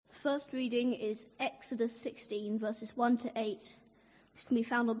First reading is Exodus 16, verses 1 to 8, which can be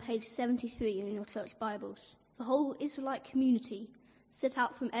found on page 73 in your church Bibles. The whole Israelite community set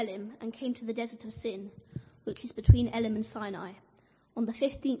out from Elim and came to the desert of Sin, which is between Elim and Sinai, on the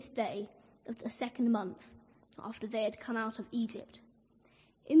 15th day of the second month after they had come out of Egypt.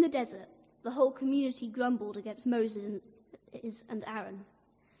 In the desert, the whole community grumbled against Moses and Aaron.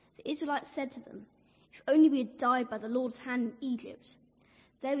 The Israelites said to them, "If only we had died by the Lord's hand in Egypt.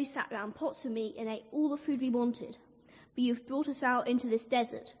 There we sat round pots of meat and ate all the food we wanted. But you have brought us out into this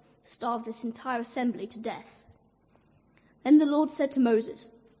desert to starve this entire assembly to death." Then the Lord said to Moses,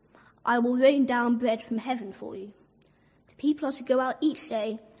 "I will rain down bread from heaven for you. The people are to go out each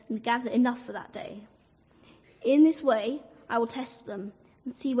day and gather enough for that day. In this way I will test them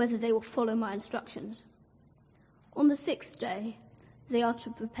and see whether they will follow my instructions. On the 6th day they are to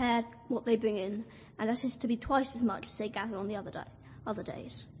prepare what they bring in, and that is to be twice as much as they gather on the other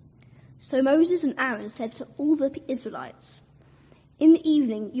days." So Moses and Aaron said to all the Israelites, "In the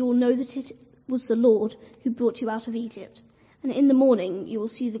evening you will know that it was the Lord who brought you out of Egypt, and in the morning you will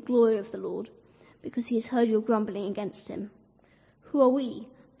see the glory of the Lord, because he has heard your grumbling against him. Who are we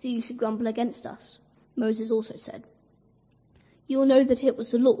that you should grumble against us?" Moses also said, "You will know that it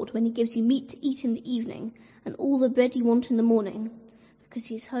was the Lord when he gives you meat to eat in the evening and all the bread you want in the morning, because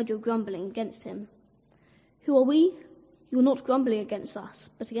he has heard your grumbling against him. Who are we? You are not grumbling against us,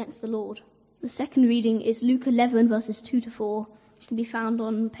 but against the Lord." The second reading is Luke 11, verses 2 to 4, which can be found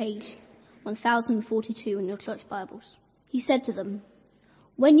on page 1042 in your church Bibles. He said to them,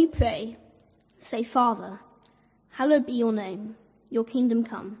 "When you pray, say, 'Father, hallowed be your name, your kingdom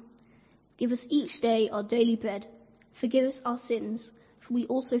come. Give us each day our daily bread. Forgive us our sins, for we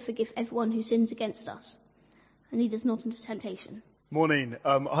also forgive everyone who sins against us. And lead us not into temptation.'" Morning.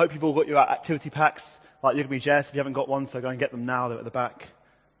 I hope you've all got your activity packs. Like, you're going to be jealous if you haven't got one, so go and get them now. They're at the back.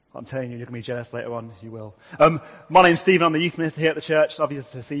 I'm telling you, you're going to be jealous later on. You will. My name's Stephen. I'm the youth minister here at the church. Lovely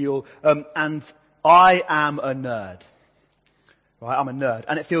to see you all. And I am a nerd. Right, I'm a nerd.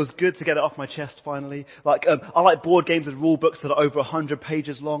 And it feels good to get it off my chest finally. I like board games with rule books that are over 100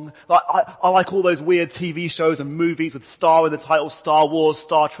 pages long. I like all those weird TV shows and movies with star in the title: Star Wars,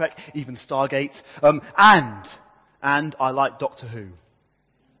 Star Trek, even Stargate. And I like Doctor Who.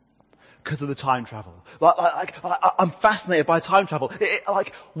 Because of the time travel. I'm fascinated by time travel.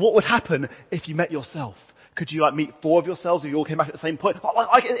 What would happen if you met yourself? Could you meet four of yourselves if you all came back at the same point?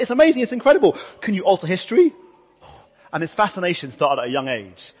 It's amazing, it's incredible. Can you alter history? And this fascination started at a young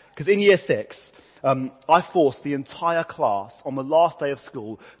age. Because in year 6, I forced the entire class on the last day of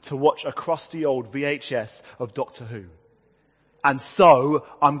school to watch a crusty old VHS of Doctor Who. And so,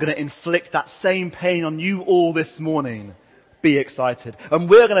 I'm going to inflict that same pain on you all this morning. Be excited. And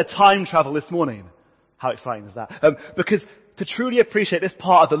we're going to time travel this morning. How exciting is that? Because to truly appreciate this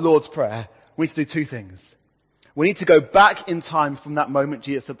part of the Lord's Prayer, we need to do two things. We need to go back in time from that moment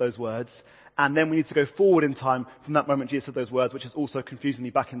Jesus said those words, and then we need to go forward in time from that moment Jesus said those words, which is also confusingly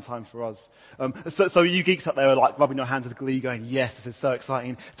back in time for us. So you geeks up there are rubbing your hands with glee, going, "Yes, this is so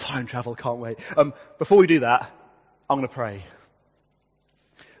exciting. Time travel, can't wait." Before we do that, I'm going to pray.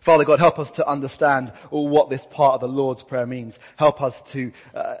 Father God, help us to understand what this part of the Lord's Prayer means. Help us to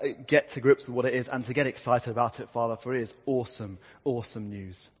get to grips with what it is and to get excited about it, Father, for it is awesome, awesome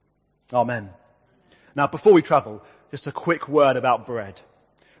news. Amen. Now, before we travel, just a quick word about bread.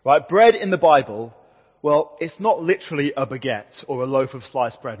 Right, bread in the Bible, well, it's not literally a baguette or a loaf of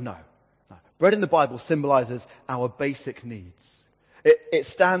sliced bread, no. Bread in the Bible symbolizes our basic needs. It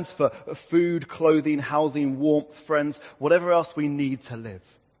stands for food, clothing, housing, warmth, friends, whatever else we need to live.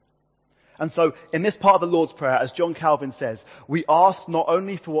 And so, in this part of the Lord's Prayer, as John Calvin says, we ask not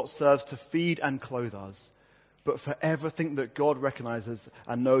only for what serves to feed and clothe us, but for everything that God recognizes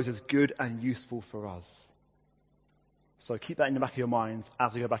and knows is good and useful for us. So keep that in the back of your minds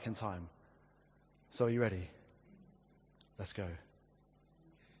as we go back in time. So are you ready? Let's go.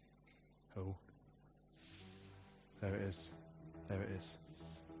 Oh. There it is. There it is.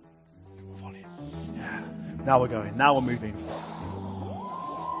 More volume. Yeah. Now we're going. Now we're moving.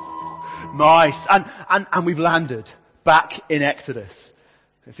 Nice. And we've landed back in Exodus.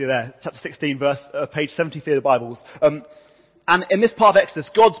 If you're there, chapter 16, page 73 of the Bibles. And in this part of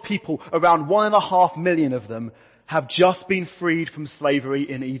Exodus, God's people, around 1.5 million of them, have just been freed from slavery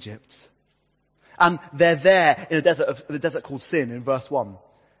in Egypt. And they're there in the desert called Sin in verse 1.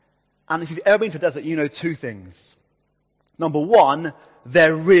 And if you've ever been to a desert, you know two things. Number one,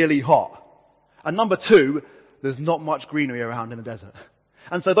 they're really hot. And number two, there's not much greenery around in the desert.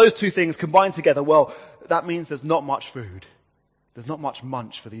 And so those two things combined together, well, that means there's not much food. There's not much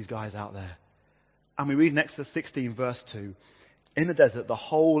munch for these guys out there. And we read in Exodus 16 verse 2, In the desert, the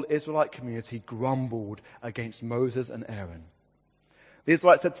whole Israelite community grumbled against Moses and Aaron. The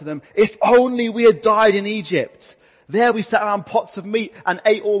Israelites said to them, "If only we had died in Egypt. There we sat around pots of meat and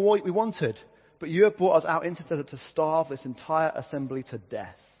ate all we wanted. But you have brought us out into the desert to starve this entire assembly to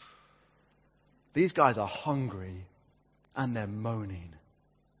death." These guys are hungry and they're moaning.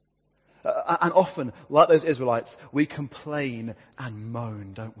 And often, like those Israelites, we complain and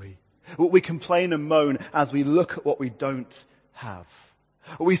moan, don't we? We complain and moan as we look at what we don't have.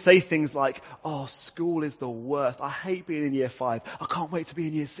 We say things like, "Oh, school is the worst. I hate being in year 5. I can't wait to be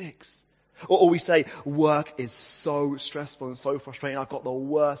in year 6. Or we say, "Work is so stressful and so frustrating. I've got the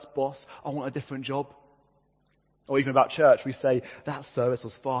worst boss. I want a different job." Or even about church, we say, "That service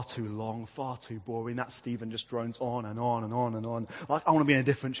was far too long, far too boring. That Stephen just drones on and on and on and on. Like, I want to be in a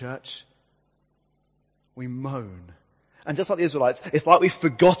different church." We moan. And just like the Israelites, it's like we've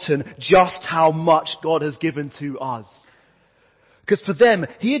forgotten just how much God has given to us. Because for them,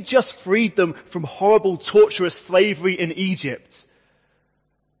 He had just freed them from horrible, torturous slavery in Egypt.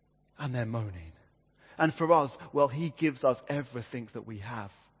 And they're moaning. And for us, well, He gives us everything that we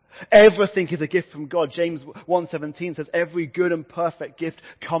have. Everything is a gift from God. James 1:17 says, "Every good and perfect gift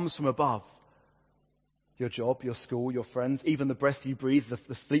comes from above." Your job, your school, your friends, even the breath you breathe,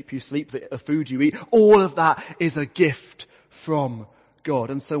 the sleep you sleep, the food you eat, all of that is a gift from God.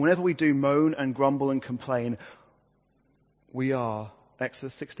 And so whenever we do moan and grumble and complain, we are,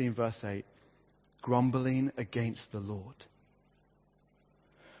 Exodus 16 verse 8, grumbling against the Lord.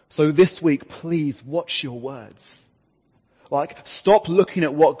 So this week, please watch your words. Like, stop looking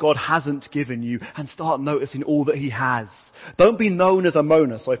at what God hasn't given you and start noticing all that He has. Don't be known as a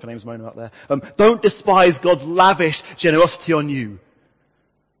moaner. Sorry if my name's Mona up there. Don't despise God's lavish generosity on you.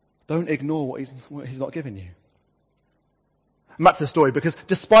 Don't ignore what He's not given you. And back to the story, because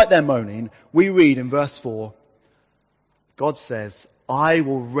despite their moaning, we read in verse 4, God says, "I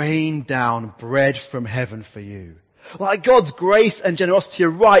will rain down bread from heaven for you." Like, God's grace and generosity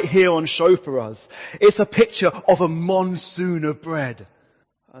are right here on show for us. It's a picture of a monsoon of bread.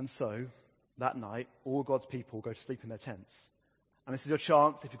 And so, that night, all God's people go to sleep in their tents. And this is your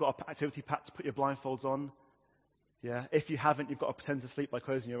chance, if you've got an activity pack, to put your blindfolds on. Yeah. If you haven't, you've got to pretend to sleep by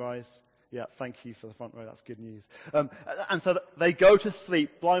closing your eyes. Yeah, thank you for the front row. That's good news. And so they go to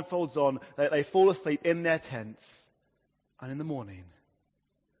sleep, blindfolds on. They fall asleep in their tents. And in the morning,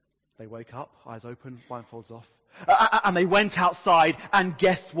 they wake up, eyes open, blindfolds off. And they went outside, and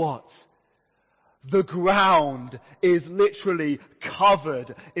guess what? The ground is literally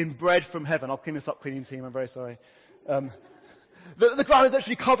covered in bread from heaven. I'll clean this up, cleaning team. I'm very sorry. The ground is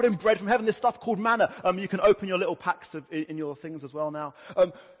literally covered in bread from heaven. This stuff called manna. You can open your little packs in your things as well now.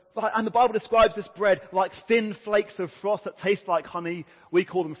 And the Bible describes this bread like thin flakes of frost that taste like honey. We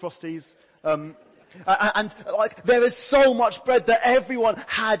call them Frosties. And like, there is so much bread that everyone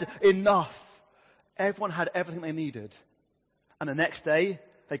had enough. Everyone had everything they needed. And the next day,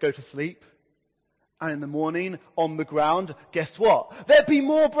 they go to sleep. And in the morning, on the ground, guess what? There'd be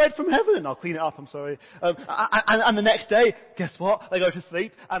more bread from heaven. I'll clean it up, I'm sorry. And the next day, guess what? They go to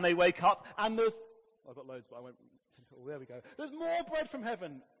sleep and they wake up and there's... I've got loads, but I won't... Oh, there we go. There's more bread from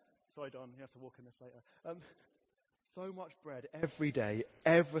heaven. Sorry, Don, you have to walk in this later. So much bread every day,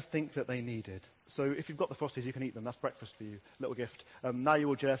 everything that they needed. So if you've got the Frosties, you can eat them. That's breakfast for you. Little gift. Now you're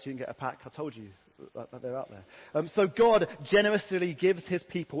all jealous, you can get a pack. I told you that they're out there. So God generously gives His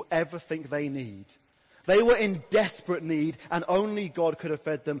people everything they need. They were in desperate need, and only God could have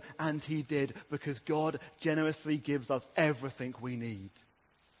fed them, and He did, because God generously gives us everything we need.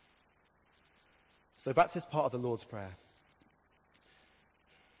 So back to this part of the Lord's Prayer.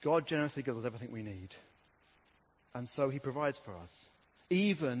 God generously gives us everything we need. And so He provides for us,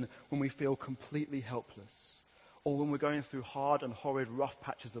 even when we feel completely helpless, or when we're going through hard and horrid, rough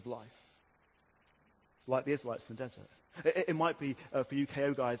patches of life, like the Israelites in the desert. It might be, for you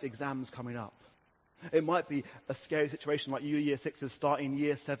KO guys, exams coming up. It might be a scary situation like you Year 6s starting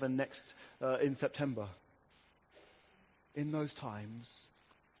Year 7 next in September. In those times,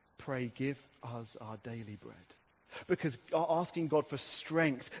 pray, "Give us our daily bread." Because asking God for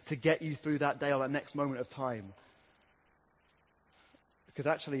strength to get you through that day or that next moment of time. Because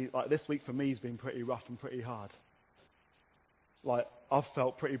actually, like, this week for me has been pretty rough and pretty hard. Like, I've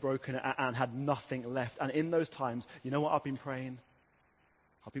felt pretty broken and had nothing left. And in those times, you know what I've been praying?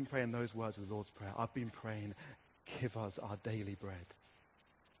 I've been praying those words of the Lord's Prayer. I've been praying, "Give us our daily bread."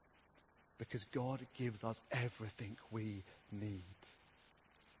 Because God gives us everything we need.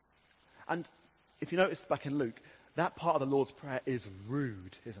 And if you notice back in Luke, that part of the Lord's Prayer is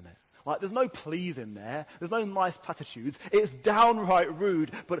rude, isn't it? Like, there's no please in there. There's no nice platitudes. It's downright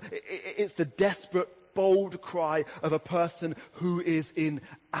rude, but it's the desperate bold cry of a person who is in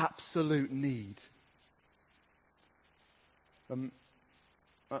absolute need. And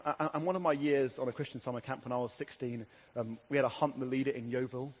one of my years on a Christian summer camp when I was 16, we had a Hunt the Leader in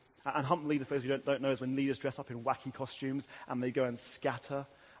Yeovil. And Hunt the Leader, for those who don't know, is when leaders dress up in wacky costumes and they go and scatter.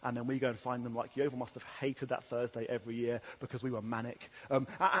 And then we go and find them. Like Yeovil must have hated that Thursday every year because we were manic.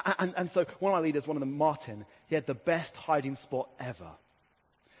 And so one of my leaders, one of them, Martin, he had the best hiding spot ever.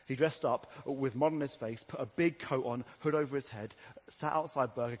 He dressed up with mud on his face, put a big coat on, hood over his head, sat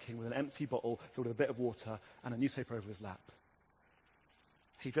outside Burger King with an empty bottle filled with a bit of water and a newspaper over his lap.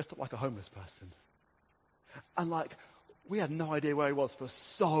 He dressed up like a homeless person. And we had no idea where he was for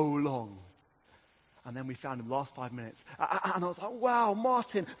so long. And then we found him the last 5 minutes. And I was like, wow,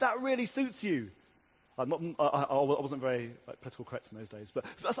 Martin, that really suits you. I wasn't very political correct in those days. But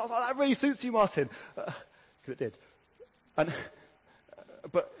I was like, that really suits you, Martin. Because it did.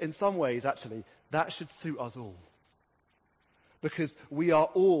 But in some ways, actually, that should suit us all. Because we are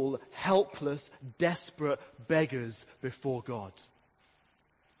all helpless, desperate beggars before God.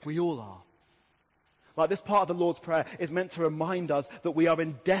 We all are. This part of the Lord's Prayer is meant to remind us that we are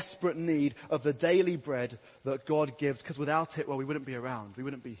in desperate need of the daily bread that God gives, because without it, we wouldn't be around, we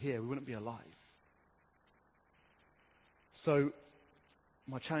wouldn't be here, we wouldn't be alive. So,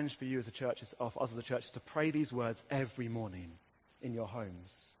 my challenge for you as a church, of us as a church, is to pray these words every morning in your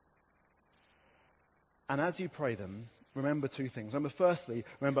homes. And as you pray them, remember two things. Firstly,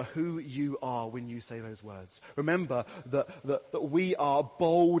 remember who you are when you say those words. Remember that we are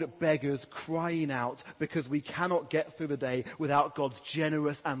bold beggars crying out because we cannot get through the day without God's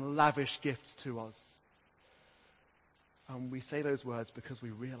generous and lavish gifts to us. And we say those words because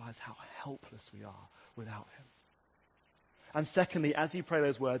we realize how helpless we are without Him. And secondly, as you pray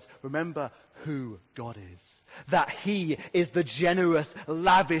those words, remember who God is. That He is the generous,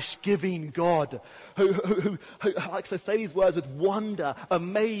 lavish, giving God who likes to say these words with wonder,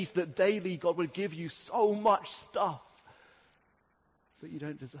 amazed that daily God would give you so much stuff that you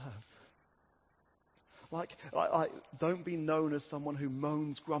don't deserve. Don't be known as someone who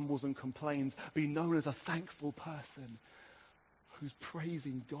moans, grumbles and complains. Be known as a thankful person who's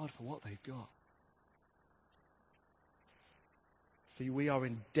praising God for what they've got. See, we are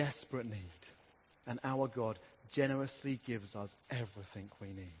in desperate need, and our God generously gives us everything we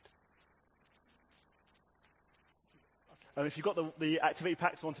need. If you've got the activity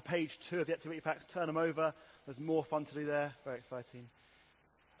packs, on to page 2 of the activity packs, turn them over. There's more fun to do there. Very exciting.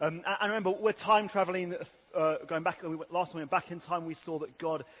 And remember, we're time traveling, going back. Last time we went back in time, we saw that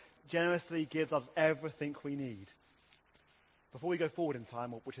God generously gives us everything we need. Before we go forward in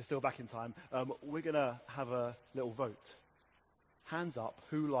time, which is still back in time, we're going to have a little vote. Hands up,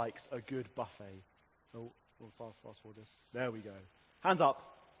 who likes a good buffet? Oh, we'll fast forward this. There we go. Hands up.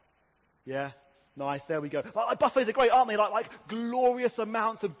 Yeah? Nice, there we go. Buffets are great, aren't they? Like glorious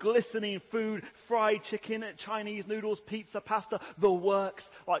amounts of glistening food, fried chicken, Chinese noodles, pizza, pasta, the works.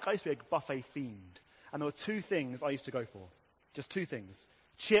 I used to be a buffet fiend. And there were two things I used to go for. Just two things.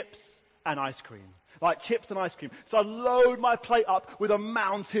 Chips and ice cream. Chips and ice cream. So I'd load my plate up with a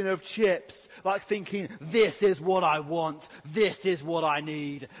mountain of chips, thinking, this is what I want, this is what I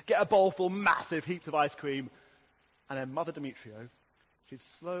need. Get a bowl full, massive heaps of ice cream. And then Mother Demetrio, she'd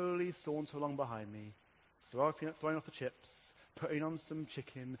slowly saunter along behind me, throwing off the chips, putting on some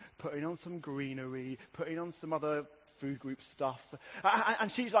chicken, putting on some greenery, putting on some other food group stuff.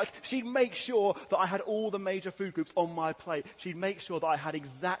 And she'd make sure that I had all the major food groups on my plate. She'd make sure that I had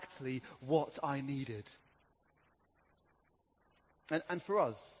exactly what I needed. And for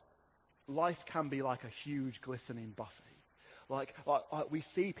us, life can be like a huge glistening buffet. We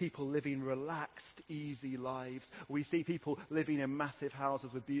see people living relaxed, easy lives. We see people living in massive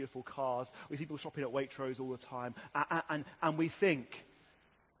houses with beautiful cars. We see people shopping at Waitrose all the time. And we think,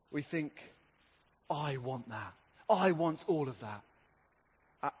 I want that. I want all of that.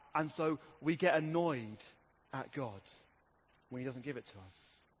 And so we get annoyed at God when He doesn't give it to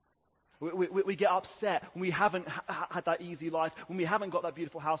us. We get upset when we haven't had that easy life, when we haven't got that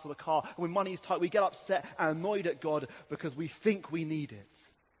beautiful house or the car, and when money's tight, we get upset and annoyed at God because we think we need it.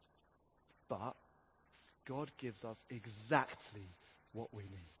 But God gives us exactly what we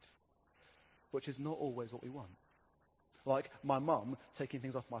need, which is not always what we want. Like my mum taking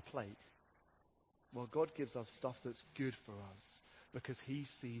things off my plate. Well, God gives us stuff that's good for us because He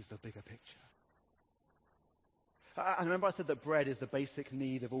sees the bigger picture. And remember I said that bread is the basic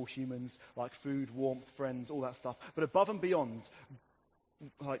need of all humans, like food, warmth, friends, all that stuff. But above and beyond,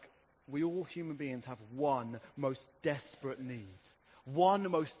 we all human beings have one most desperate need. One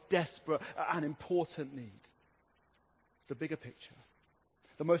most desperate and important need. The bigger picture.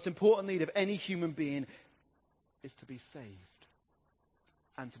 The most important need of any human being is to be saved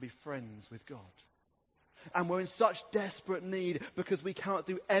and to be friends with God. And we're in such desperate need because we cannot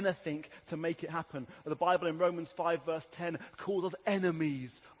do anything to make it happen. The Bible in Romans 5 verse 10 calls us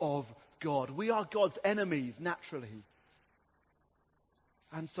enemies of God. We are God's enemies naturally.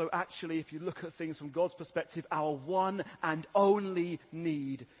 And so actually, if you look at things from God's perspective, our one and only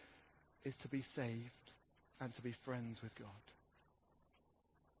need is to be saved and to be friends with God.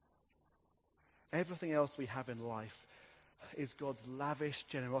 Everything else we have in life is God's lavish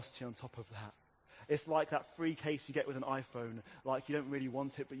generosity on top of that. It's like that free case you get with an iPhone. Like you don't really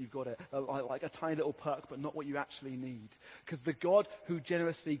want it, but you've got it. Like a tiny little perk, but not what you actually need. Because the God who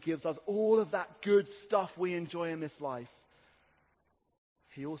generously gives us all of that good stuff we enjoy in this life,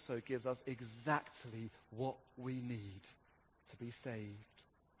 he also gives us exactly what we need to be saved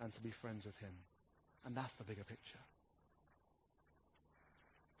and to be friends with him. And that's the bigger picture.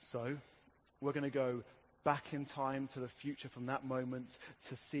 So, we're going to go back in time to the future from that moment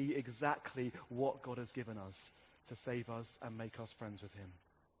to see exactly what God has given us to save us and make us friends with him.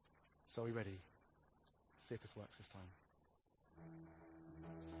 So are we ready? See if this works this time.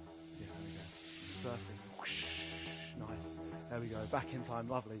 Yeah, there we go. Surfing. Whoosh. Nice. There we go. Back in time.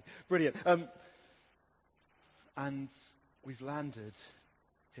 Lovely. Brilliant. And we've landed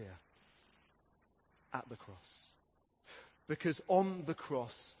here at the cross. Because on the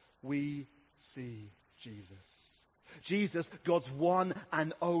cross we see Jesus. Jesus, God's one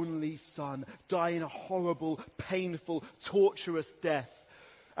and only Son, dying a horrible, painful, torturous death.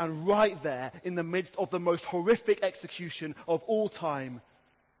 And right there, in the midst of the most horrific execution of all time,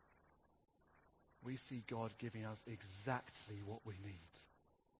 we see God giving us exactly what we need.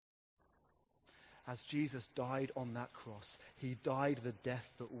 As Jesus died on that cross, he died the death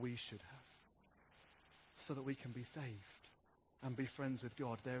that we should have, so that we can be saved and be friends with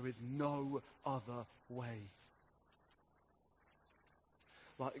God. There is no other way.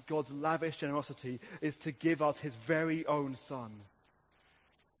 Like God's lavish generosity is to give us his very own Son.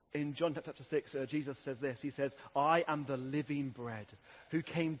 In John chapter 6, Jesus says this. He says, I am the living bread who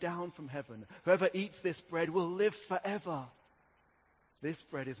came down from heaven. Whoever eats this bread will live forever. This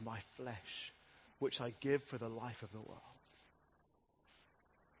bread is my flesh, which I give for the life of the world.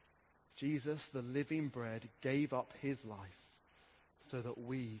 Jesus, the living bread, gave up his life so that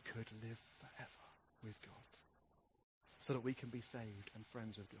we could live forever with God. So that we can be saved and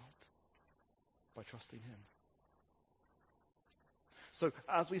friends with God by trusting him. So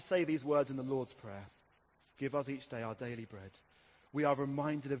as we say these words in the Lord's Prayer, give us each day our daily bread, we are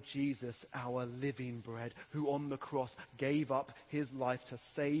reminded of Jesus, our living bread, who on the cross gave up his life to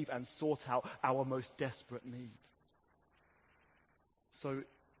save and sort out our most desperate need. So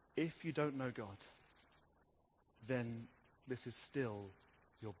if you don't know God, then this is still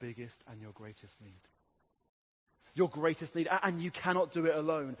your biggest and your greatest need. Your greatest need, and you cannot do it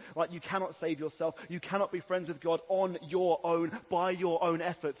alone. Like, you cannot save yourself. You cannot be friends with God on your own, by your own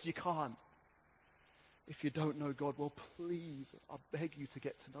efforts. You can't. If you don't know God, well, please, I beg you to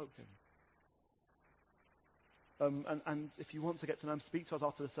get to know him. And if you want to get to know him, speak to us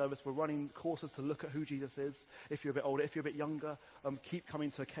after the service. We're running courses to look at who Jesus is. If you're a bit older, if you're a bit younger, keep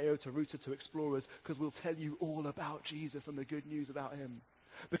coming to KO, to Rooted, to Explorers, because we'll tell you all about Jesus and the good news about him.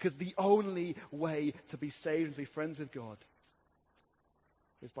 Because the only way to be saved and to be friends with God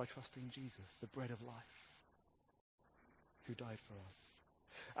is by trusting Jesus, the bread of life, who died for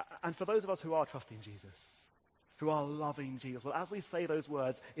us. And for those of us who are trusting Jesus, who are loving Jesus, well, as we say those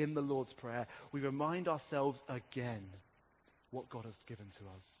words in the Lord's Prayer, we remind ourselves again what God has given to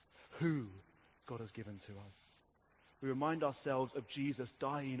us, who God has given to us. We remind ourselves of Jesus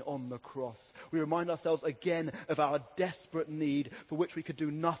dying on the cross. We remind ourselves again of our desperate need for which we could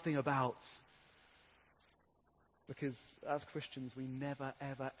do nothing about. Because as Christians, we never,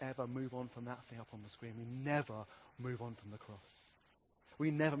 ever, ever move on from that thing up on the screen. We never move on from the cross.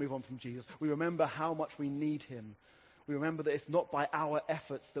 We never move on from Jesus. We remember how much we need him. We remember that it's not by our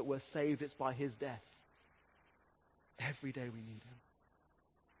efforts that we're saved, it's by his death. Every day we need him.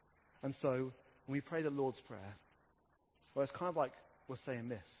 And so, when we pray the Lord's Prayer, well, it's kind of like we're saying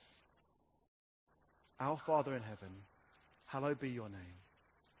this. Our Father in heaven, hallowed be your name.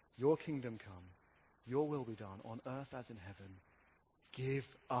 Your kingdom come. Your will be done on earth as in heaven. Give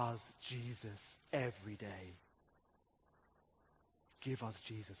us Jesus every day. Give us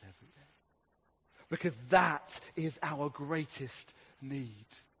Jesus every day. Because that is our greatest need.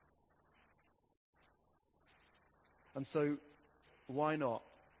 And so, why not,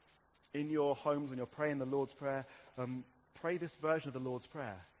 in your homes when you're praying the Lord's Prayer, pray this version of the Lord's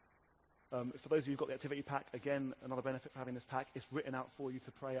Prayer. For those of you who've got the activity pack, again, another benefit for having this pack, it's written out for you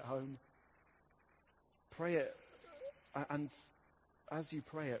to pray at home. Pray it, and as you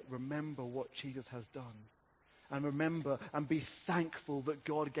pray it, remember what Jesus has done. And remember and be thankful that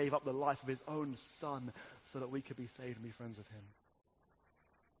God gave up the life of his own Son so that we could be saved and be friends with him.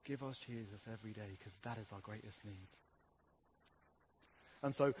 Give us Jesus every day, because that is our greatest need.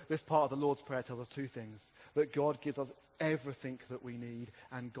 And so this part of the Lord's Prayer tells us two things. That God gives us everything that we need,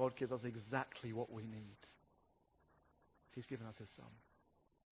 and God gives us exactly what we need. He's given us his Son.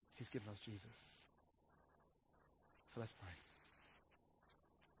 He's given us Jesus. So let's pray.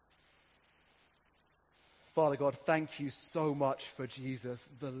 Father God, thank you so much for Jesus,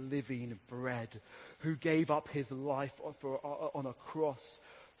 the living bread, who gave up his life on a cross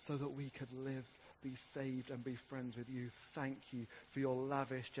so that we could live, be saved, and be friends with you. Thank you for your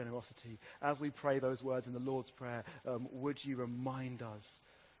lavish generosity. As we pray those words in the Lord's Prayer, would you remind us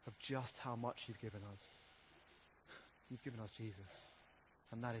of just how much you've given us? You've given us Jesus,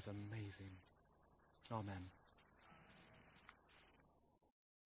 and that is amazing. Amen.